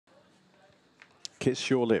Kiss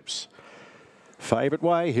Your Lips. Favourite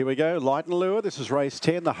way, here we go. Light and Lure. This is race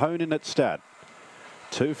 10, the hone in at start.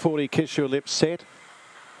 240 Kiss Your Lips set.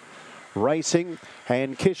 Racing,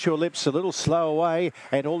 and Kiss Your Lips a little slow away,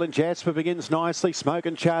 and All in Jasper begins nicely. Smoke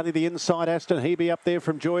and Charlie the inside, Aston Hebe up there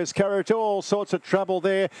from Joyous Courage. All sorts of trouble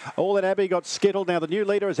there. All in Abbey got skittled. Now the new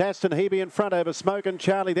leader is Aston Hebe in front over Smoke and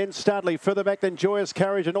Charlie, then Studley further back, then Joyous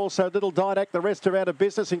Courage, and also Little Didac. The rest are out of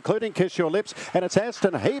business, including Kiss Your Lips, and it's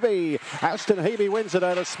Aston Hebe. Aston Hebe wins it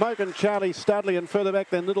over Smoke and Charlie, Studley, and further back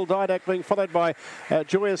then Little Didac, being followed by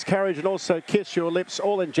Joyous Courage and also Kiss Your Lips.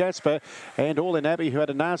 All in Jasper and All in Abbey, who had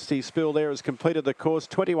a nasty spill there, has completed the course.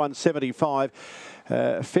 21.75.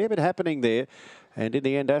 Fair bit happening there. And in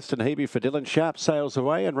the end, Aston Hebe for Dylan Sharp sails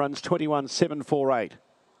away and runs 21.748.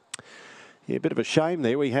 Yeah, a bit of a shame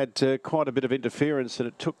there. We had quite a bit of interference and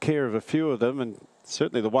it took care of a few of them. And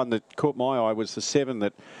certainly the one that caught my eye was the 7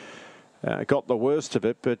 that got the worst of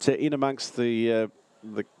it. But in amongst the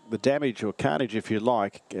damage or carnage, if you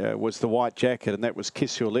like, was the white jacket. And that was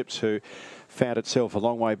Kiss Your Lips, who found itself a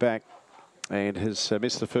long way back and has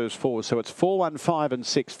missed the first 4. So it's 4-1-5 and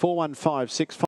 6. 4-1-5, 6-5.